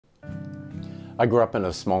I grew up in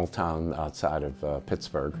a small town outside of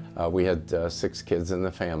Pittsburgh. We had 6 kids in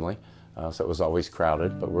the family, so it was always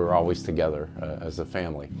crowded, but we were always together as a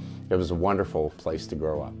family. It was a wonderful place to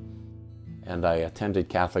grow up. And I attended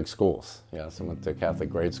Catholic schools. Yes, I went to Catholic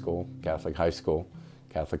grade school, Catholic high school,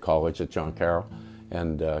 Catholic college at John Carroll,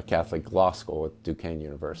 and Catholic law school at Duquesne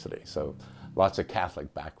University. So lots of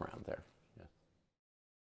Catholic background there.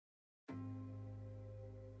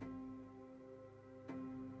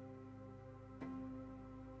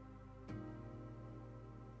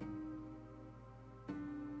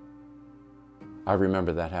 I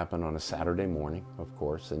remember that happened on a Saturday morning, of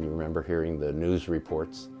course, and you remember hearing the news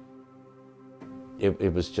reports.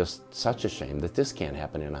 It was just such a shame that this can't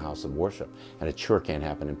happen in a house of worship, and it sure can't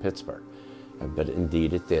happen in Pittsburgh. But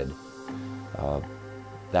indeed it did.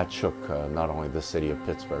 That shook not only the city of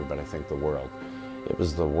Pittsburgh, but I think the world. It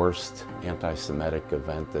was the worst anti-Semitic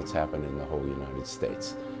event that's happened in the whole United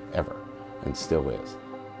States, ever, and still is.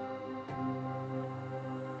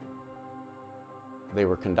 They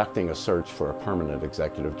were conducting a search for a permanent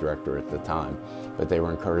executive director at the time, but they were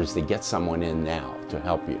encouraged to get someone in now to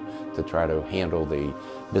help you, to try to handle the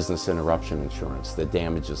business interruption insurance, the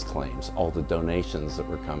damages claims, all the donations that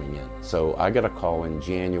were coming in. So I got a call in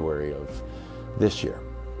January of this year,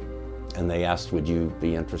 and they asked, would you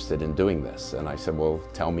be interested in doing this? And I said, well,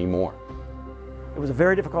 tell me more. It was a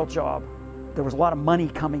very difficult job. There was a lot of money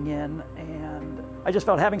coming in, and I just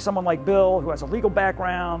felt having someone like Bill, who has a legal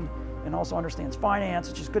background, and also understands finance.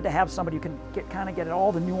 It's just good to have somebody who can kind of get at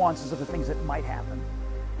all the nuances of the things that might happen.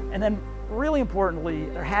 And then really importantly,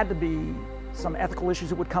 there had to be some ethical issues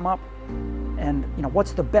that would come up. And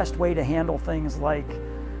what's the best way to handle things like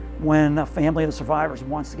when a family of the survivors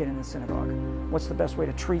wants to get in the synagogue? What's the best way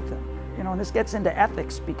to treat them? And this gets into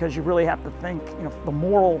ethics, because you really have to think, the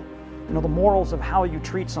morals of how you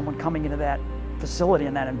treat someone coming into that facility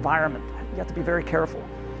and that environment. You have to be very careful.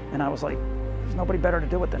 And I was like, there's nobody better to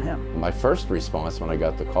do it than him. My first response when I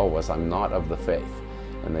got the call was, I'm not of the faith.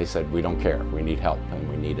 And they said, we don't care, we need help, and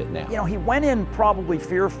we need it now. He went in probably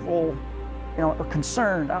fearful, or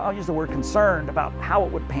concerned, I'll use the word concerned, about how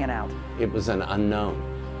it would pan out. It was an unknown.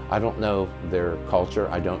 I don't know their culture,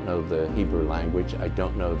 I don't know the Hebrew language, I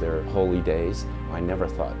don't know their holy days. I never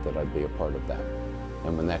thought that I'd be a part of that.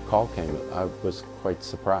 And when that call came, I was quite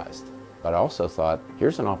surprised. But I also thought,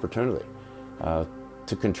 here's an opportunity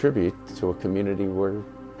to contribute to a community where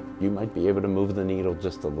you might be able to move the needle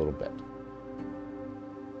just a little bit.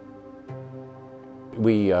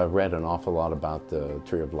 We read an awful lot about the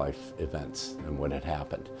Tree of Life events and what had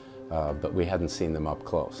happened, but we hadn't seen them up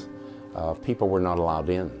close. People were not allowed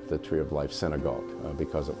in the Tree of Life synagogue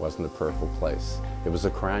because it wasn't a prayerful place. It was a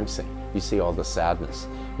crime scene. You see all the sadness.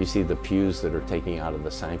 You see the pews that are taken out of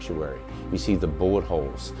the sanctuary. You see the bullet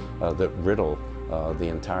holes that riddle the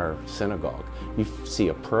entire synagogue. You see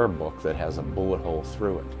a prayer book that has a bullet hole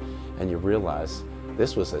through it, and you realize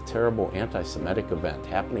this was a terrible anti-Semitic event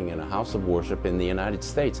happening in a house of worship in the United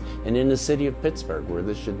States and in the city of Pittsburgh, where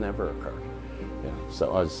this should never occur. Yeah,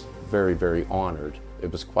 so I was very, very honored. It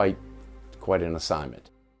was quite an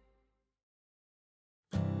assignment.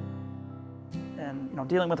 And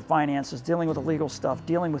dealing with the finances, dealing with the legal stuff,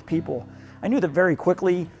 dealing with people, I knew that very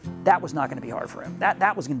quickly that was not going to be hard for him.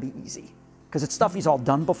 That was going to be easy, because it's stuff he's all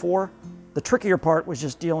done before. The trickier part was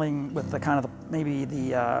just dealing with the kind of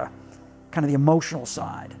the emotional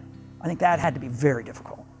side. I think that had to be very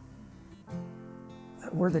difficult.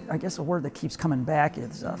 I guess a word that keeps coming back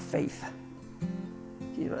is faith.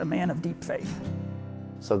 He's a man of deep faith.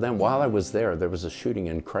 So then while I was there was a shooting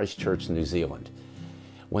in Christchurch, New Zealand.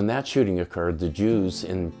 When that shooting occurred, the Jews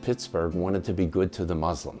in Pittsburgh wanted to be good to the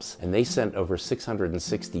Muslims, and they sent over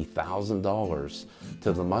 $660,000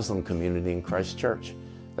 to the Muslim community in Christchurch.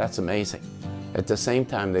 That's amazing. At the same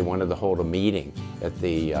time, they wanted to hold a meeting at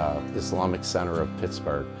the Islamic Center of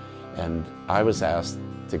Pittsburgh, and I was asked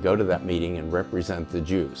to go to that meeting and represent the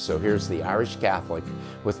Jews. So here's the Irish Catholic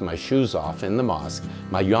with my shoes off in the mosque,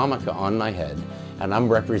 my yarmulke on my head, and I'm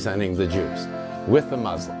representing the Jews with the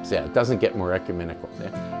Muslims. Yeah, it doesn't get more ecumenical.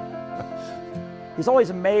 Yeah. He's always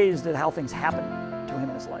amazed at how things happen to him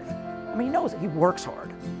in his life. I mean, he knows that he works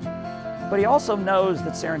hard, but he also knows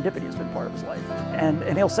that serendipity has been part of his life.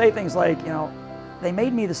 And he'll say things like, they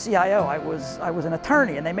made me the CIO. I was an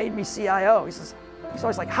attorney, and they made me CIO. He's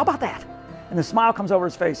always like, how about that? And the smile comes over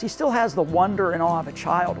his face. He still has the wonder and awe of a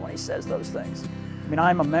child when he says those things. I mean,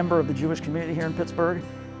 I'm a member of the Jewish community here in Pittsburgh,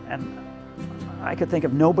 and I could think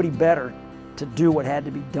of nobody better to do what had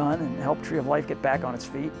to be done and help Tree of Life get back on its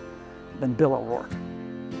feet than Bill O'Rourke.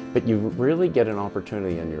 But you really get an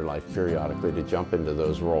opportunity in your life periodically to jump into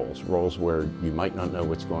those roles where you might not know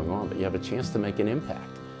what's going on, but you have a chance to make an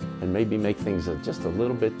impact. and maybe make things just a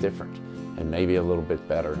little bit different and maybe a little bit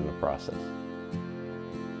better in the process.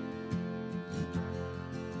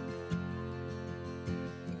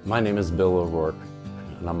 My name is Bill O'Rourke,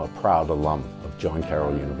 and I'm a proud alum of John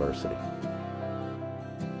Carroll University.